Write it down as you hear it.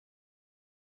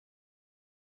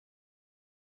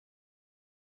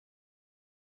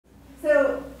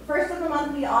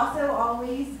month, we also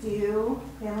always do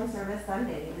family service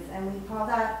Sundays, and we call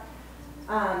that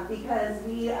because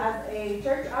we as a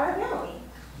church are a family.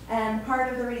 And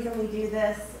part of the reason we do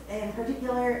this in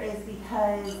particular is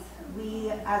because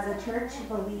we as a church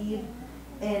believe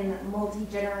in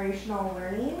multi-generational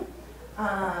learning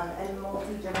and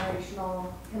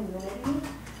multi-generational community.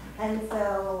 And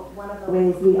so one of the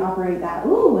ways we operate that,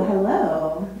 ooh,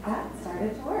 hello, that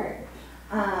started to work.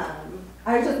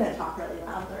 I was just going to talk really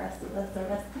loud the rest of the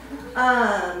service.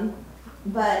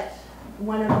 But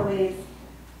one of the ways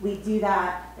we do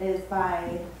that is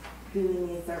by doing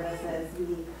these services.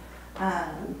 We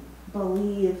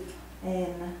believe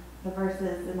in the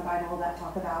verses in the Bible that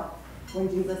talk about when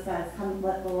Jesus says, "Come,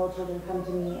 let the little children come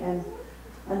to me." And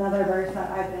another verse that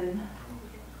I've been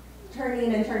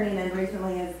turning and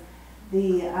recently is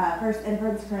the first in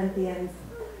 1 Corinthians.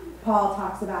 Paul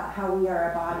talks about how we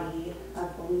are a body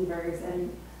of believers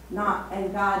and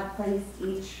God placed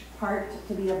each part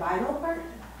to be a vital part.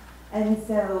 And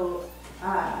so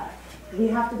we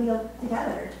have to be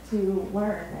together to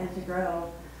learn and to grow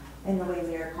in the way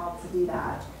we are called to do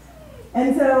that.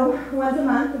 And so once a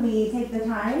month we take the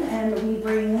time and we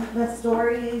bring the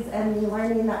stories and the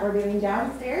learning that we're doing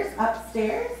downstairs,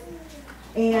 upstairs.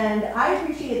 And I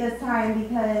appreciate this time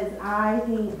because I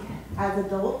think as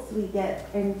adults we get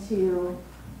into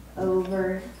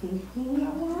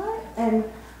overthinking a lot. And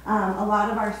a lot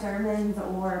of our sermons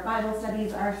or Bible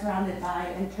studies are surrounded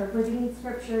by interpreting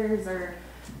scriptures or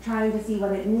trying to see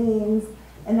what it means.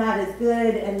 And that is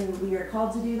good, and we are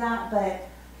called to do that, but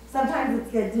sometimes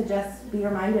it's good to just be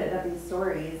reminded of these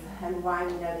stories and why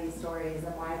we know these stories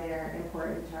and why they're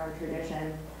important to our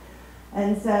tradition.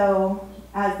 And so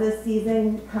as this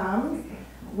season comes,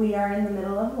 we are in the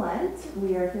middle of Lent.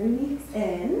 We are 3 weeks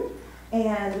in,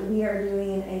 and we are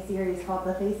doing a series called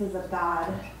The Faces of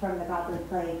God from the Godly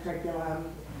Play curriculum.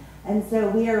 And so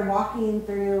we are walking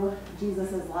through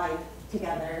Jesus' life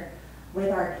together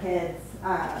with our kids.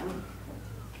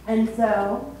 And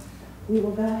so we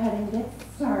will go ahead and get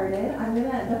started.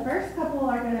 The first couple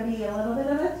are gonna be a little bit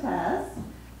of a test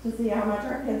to see how much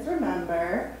our kids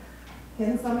remember.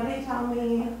 Can somebody tell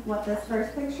me what this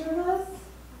first picture was?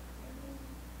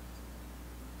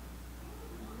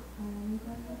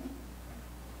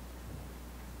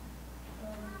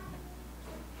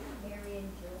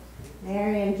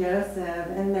 Mary and Joseph,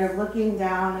 and they're looking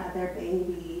down at their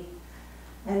baby.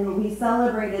 And we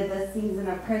celebrated this season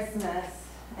of Christmas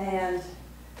and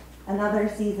another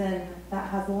season that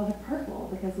has a lot of purple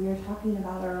because we are talking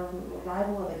about our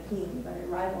arrival of a king, but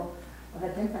arrival of a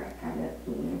different kind of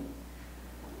king.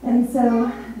 And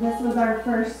so this was our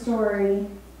first story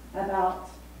about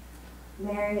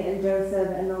Mary and Joseph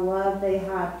and the love they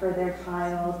had for their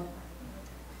child.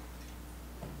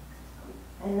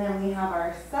 And then we have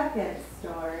our second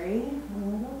story, a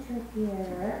little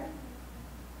trickier.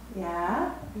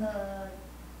 Yeah?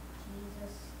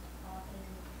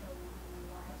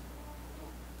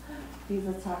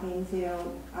 Jesus talking to,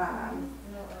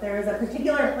 there was a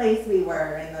particular place we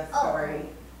were in the story.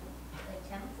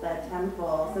 The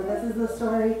temple. So this is the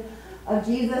story of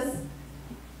Jesus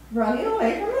running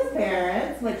away from his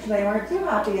parents, which they weren't too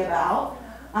happy about,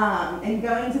 and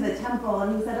going to the temple.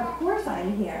 And he said, "Of course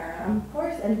I'm here. Of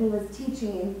course." And he was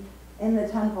teaching in the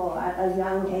temple at a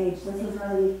young age. This is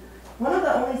really one of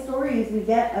the only stories we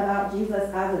get about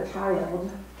Jesus as a child.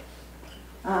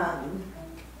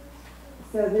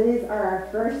 So these are our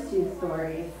first two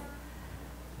stories.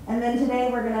 And then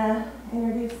today we're going to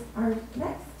introduce our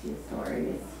next two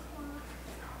stories.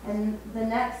 And the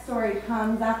next story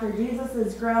comes after Jesus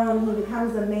is grown. He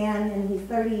becomes a man and he's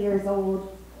 30 years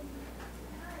old.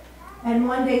 And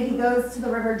one day he goes to the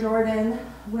River Jordan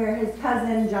where his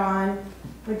cousin John,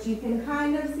 which you can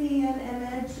kind of see an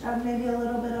image of maybe a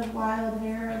little bit of wild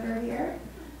hair over here.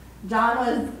 John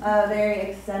was a very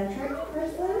eccentric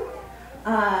person.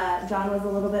 John was a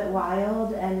little bit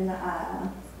wild and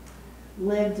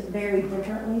lived very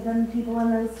differently than people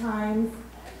in those times.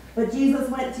 But Jesus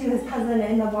went to his cousin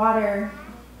in the water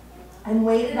and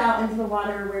waded out into the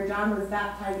water where John was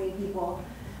baptizing people.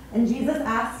 And Jesus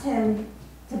asked him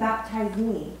to baptize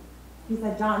me. He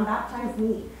said, "John, baptize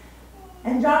me."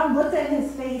 And John looked at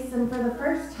his face, and for the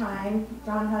first time,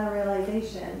 John had a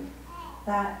realization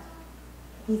that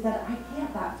he said, "I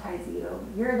can't baptize you.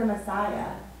 You're the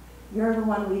Messiah. You're the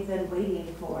one we've been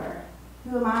waiting for.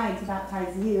 Who am I to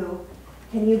baptize you?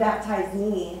 Can you baptize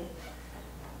me?"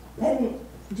 And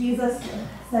Jesus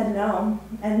said no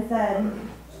and said,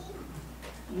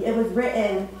 "It was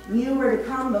written, you were to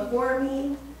come before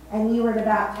me and you were to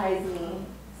baptize me.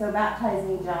 So baptize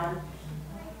me, John."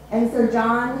 And so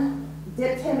John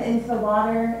dipped him into the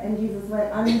water, and Jesus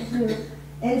went unto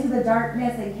into the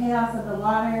darkness and chaos of the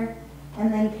water,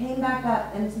 and then came back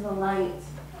up into the light.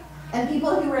 And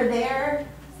people who were there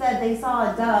said they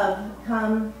saw a dove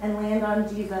come and land on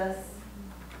Jesus.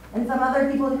 And some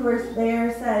other people who were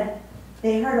there said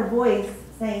they heard a voice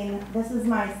saying, "This is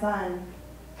my son,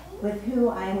 with whom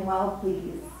I am well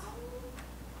pleased.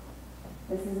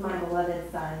 This is my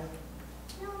beloved son."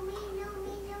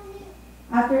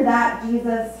 After that,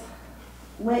 Jesus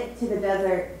went to the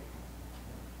desert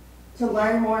to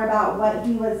learn more about what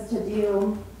he was to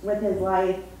do with his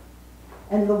life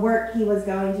and the work he was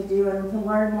going to do, and to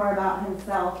learn more about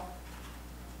himself.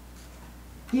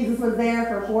 Jesus was there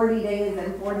for 40 days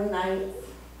and 40 nights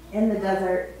in the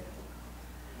desert.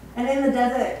 And in the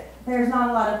desert, there's not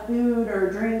a lot of food or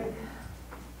drink.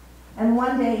 And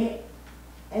one day,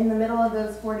 in the middle of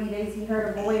those 40 days, he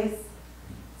heard a voice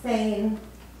saying,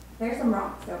 "There's some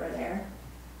rocks over there.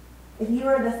 If you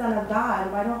are the Son of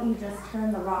God, why don't you just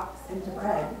turn the rocks into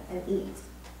bread and eat?"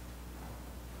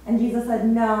 And Jesus said,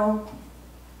 "No,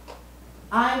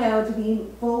 I know to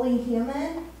be fully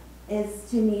human is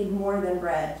to need more than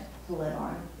bread to live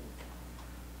on."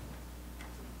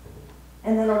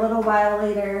 And then a little while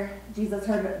later, Jesus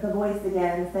heard the voice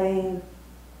again saying,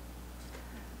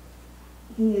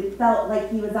 he felt like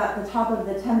he was at the top of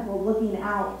the temple looking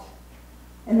out.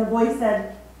 And the voice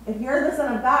said, "If you're the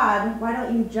Son of God, why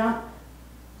don't you jump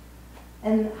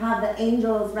and have the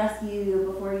angels rescue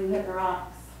you before you hit the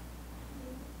rocks?"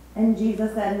 And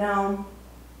Jesus said, "No,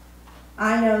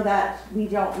 I know that we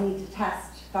don't need to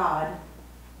test God."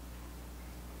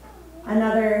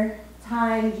 Another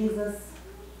time, Jesus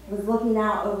was looking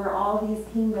out over all these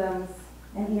kingdoms,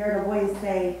 and he heard a voice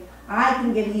say, "I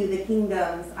can give you the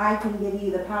kingdoms. I can give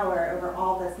you the power over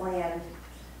all this land."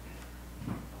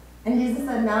 And Jesus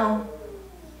said, "No,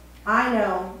 I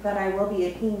know that I will be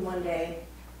a king one day,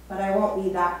 but I won't be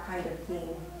that kind of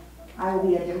king. I will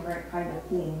be a different kind of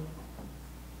king."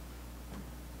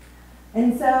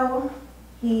 And so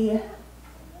he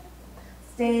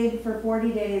stayed for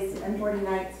 40 days and 40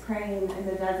 nights praying in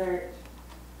the desert.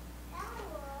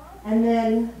 And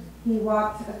then he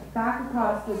walked back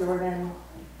across the Jordan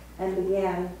and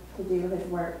began to do his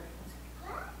work.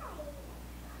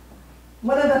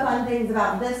 One of the fun things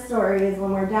about this story is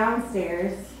when we're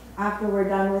downstairs, after we're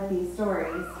done with these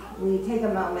stories, we take a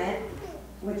moment,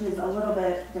 which is a little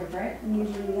bit different.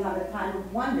 Usually we have a time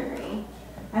of wondering,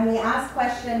 and we ask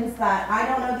questions that I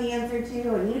don't know the answer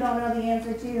to and you don't know the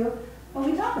answer to, but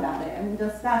we talk about it and we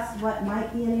discuss what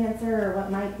might be an answer or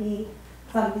what might be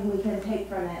something we can take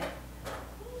from it.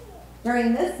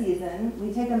 During this season,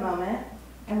 we take a moment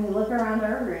and we look around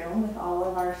our room with all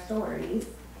of our stories,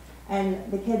 and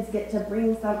the kids get to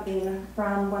bring something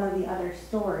from one of the other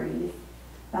stories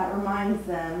that reminds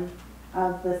them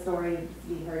of the stories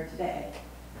we heard today.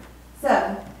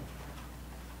 So,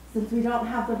 since we don't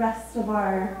have the rest of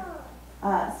our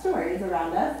stories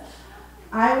around us,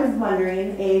 I was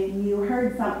wondering if you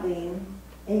heard something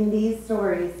in these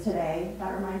stories today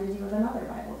that reminded you of another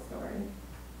Bible story.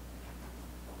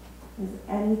 Does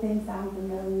anything sound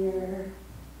familiar?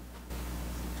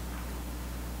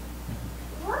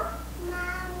 What,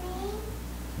 Mommy?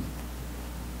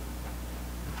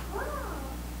 What?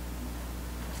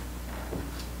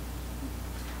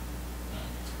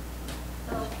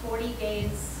 So 40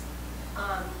 days,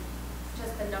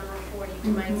 just the number 40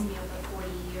 reminds me of the 40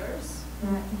 years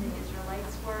that the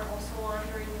Israelites were also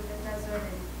wandering in the desert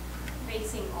and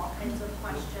facing all kinds of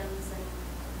questions and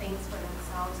things for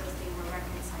themselves as they were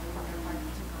reconciling their heart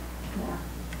to God. Yeah,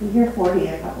 we hear 40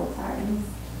 a couple times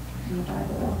in the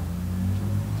Bible.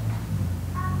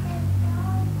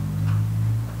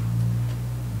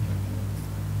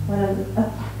 I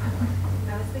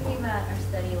was thinking about our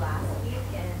study last week,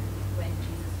 and when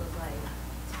Jesus was like,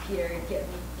 "Peter, get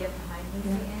behind me,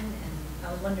 Satan," and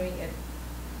I was wondering if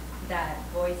that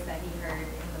voice that he heard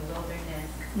in the wilderness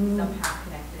somehow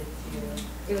connected to,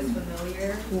 it was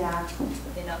familiar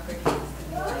enough for Jesus to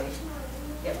be like,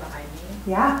 "Get behind me."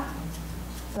 Yeah.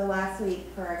 So last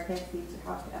week for our kids, we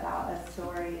talked about a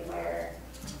story where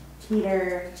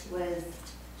Peter was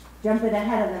jumping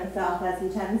ahead of himself, as he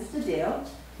tends to do.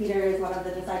 Peter is one of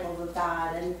the disciples of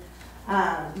God,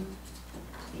 and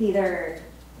Peter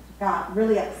got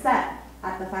really upset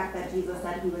at the fact that Jesus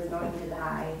said he was going to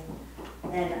die,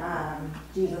 and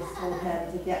Jesus told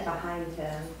him to get behind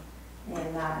him,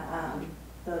 and that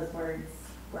those words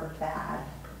were bad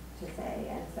to say,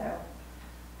 and so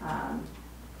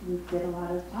we did a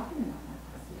lot of talking about that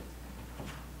last week.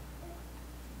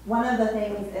 One of the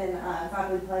things in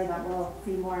God We Play that we'll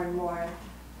see more and more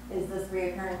is this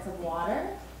reoccurrence of water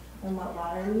and what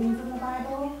water means in the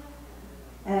Bible.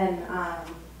 And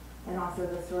and also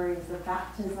the stories of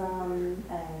baptism,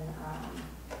 and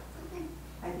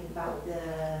I think about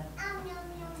the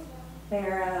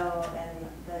Pharaoh and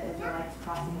the Israelites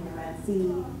crossing the Red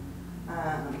Sea,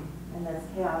 and this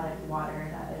chaotic water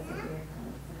that is in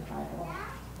the Bible.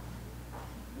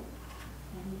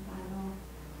 Any final?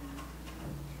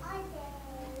 I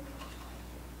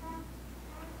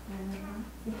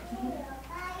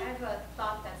have a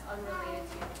thought that's unrelated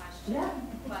to your question. Yeah.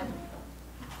 But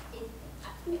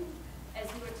as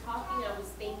you were talking, I was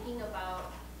thinking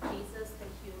about Jesus the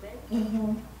human,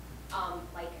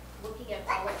 like looking at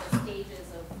all of the stages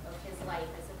of his life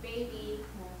as a baby,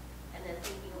 and then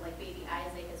thinking of like baby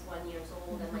Isaac is 1 year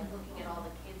old, and like looking at all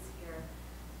the kids here,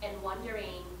 and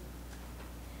wondering,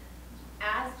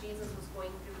 as Jesus was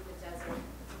going through the desert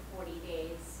for 40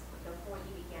 days before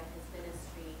he began his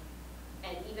ministry,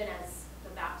 and even as the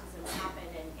baptism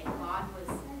happened and God was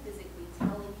physically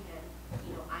telling him,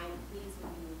 you know, I am pleased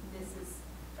with you,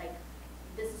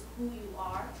 this is who you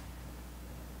are.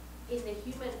 In the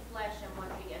human flesh, I'm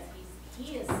wondering as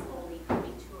he is slowly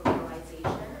coming to a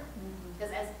realization,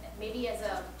 because maybe as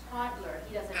a toddler,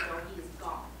 he doesn't know he is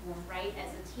God, right?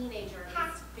 As a teenager,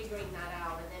 he's figuring that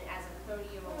out, and then as a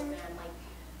 30-year-old man, like,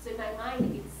 so in my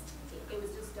mind, it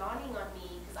was just dawning on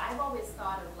me, because I've always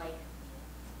thought of like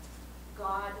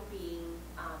God being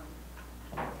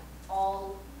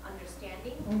all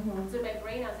understanding. So in my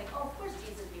brain, I was like, oh, of course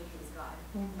Jesus knew he was God,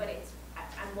 but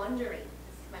I'm wondering,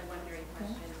 this is my wondering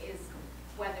question, is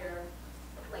whether,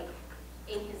 like,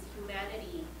 in his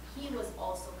humanity, he was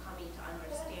also coming to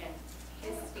understand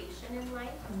his station in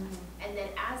life, and then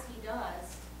as he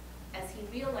does, as he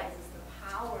realizes the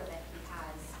power that he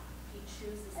has, he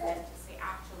chooses then to say,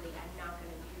 actually, I'm not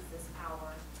going to use this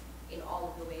power in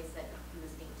all of the ways that he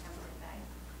was being tempted by.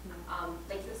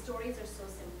 Like, the stories are so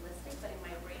simplistic, but in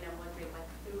my brain, I'm wondering, like,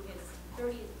 through his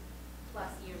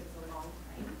 30-plus years is a long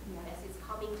time, as he's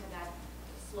coming to that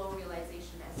slow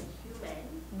realization as a human,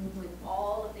 with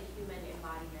all of the human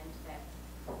embodiment that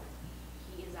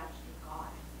he is actually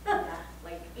God,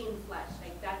 like in flesh,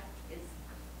 like that is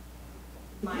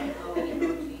mind-blowing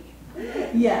emoji.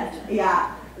 Yes,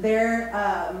 yeah. There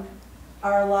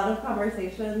are a lot of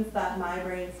conversations that my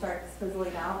brain starts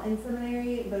fizzling out in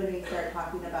seminary when we start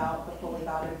talking about the fully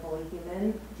God and fully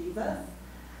human Jesus.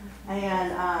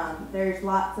 And there's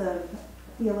lots of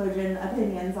theologian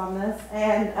opinions on this,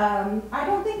 and I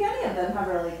don't think any of them have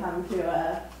really come to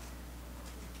a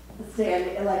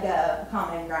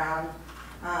common ground.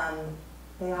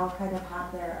 They all kind of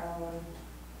have their own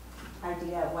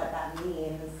idea of what that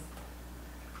means,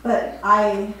 but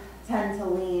I tend to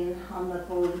lean on the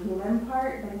fully human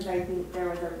part, because I think there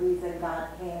was a reason God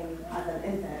came as an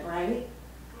infant, right?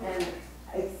 And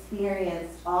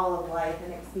experienced all of life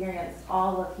and experienced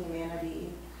all of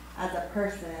humanity as a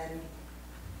person.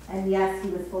 And yes, he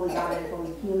was fully God and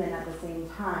fully human at the same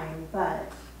time,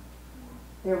 but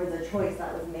there was a choice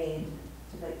that was made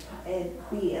to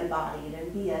be embodied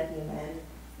and be a human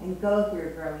and go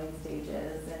through growing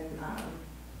stages and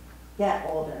get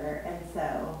older. And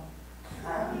so,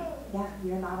 yeah,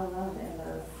 you're not alone in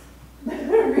those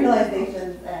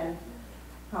realizations and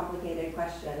complicated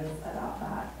questions about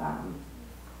that.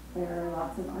 There are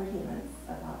lots of arguments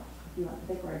about, if you want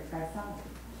the big word, Christology.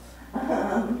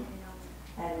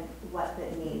 And what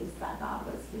it means that God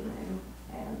was human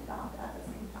and God at the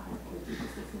same time, or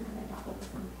Jesus was human and God at the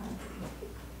same time.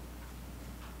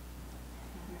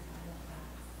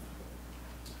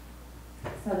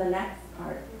 So the next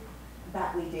part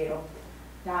that we do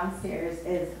downstairs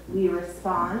is we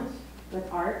respond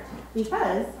with art,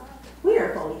 because we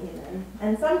are fully human.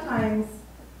 And sometimes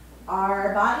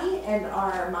our body and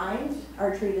our mind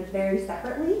are treated very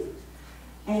separately,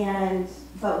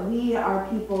 but we are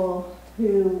people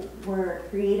who were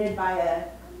created by a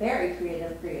very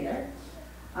creative creator.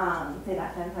 Say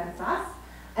that 10 times fast.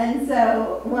 And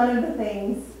so one of the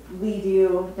things we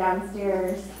do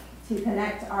downstairs to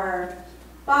connect our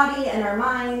body and our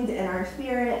mind and our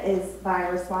spirit is by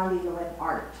responding with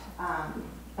art.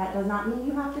 That does not mean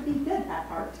you have to be good at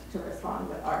art to respond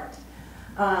with art.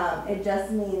 It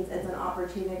just means it's an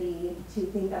opportunity to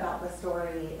think about the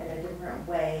story in a different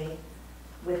way,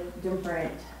 with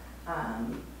different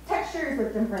textures,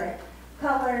 with different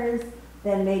colors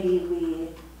than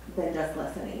than just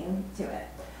listening to it.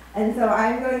 And so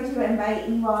I'm going to invite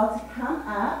you all to come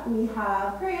up. We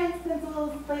have crayons,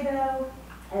 pencils, Play-Doh,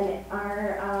 and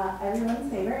our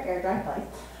everyone's favorite air dry clay.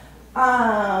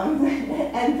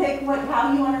 And pick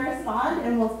how you want to respond,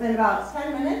 and we'll spend about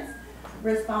 10 minutes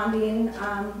responding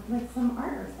with some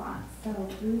art response. So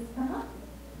please come up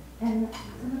and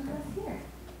some of us here.